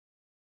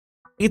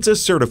It's a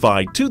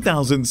certified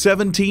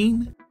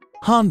 2017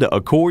 Honda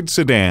Accord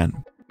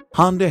sedan.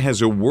 Honda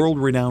has a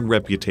world-renowned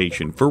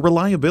reputation for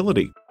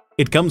reliability.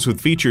 It comes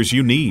with features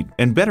you need,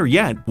 and better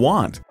yet,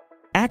 want.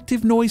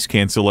 Active noise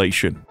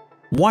cancellation,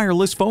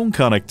 wireless phone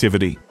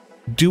connectivity,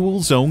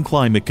 dual-zone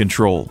climate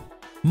control,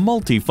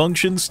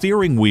 multi-function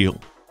steering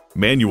wheel,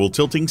 manual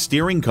tilting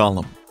steering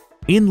column,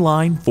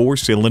 inline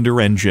 4-cylinder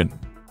engine,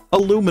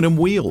 aluminum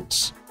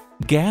wheels,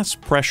 gas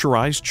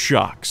pressurized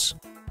shocks,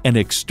 and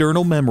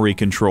external memory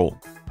control.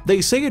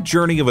 They say a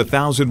journey of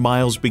 1,000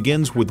 miles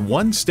begins with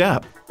one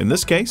step. In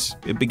this case,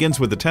 it begins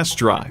with a test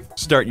drive.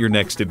 Start your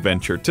next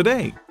adventure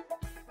today.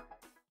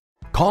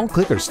 Call,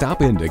 click, or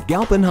stop in to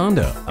Galpin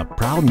Honda, a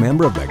proud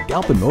member of the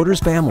Galpin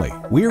Motors family.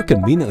 We're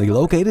conveniently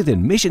located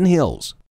in Mission Hills.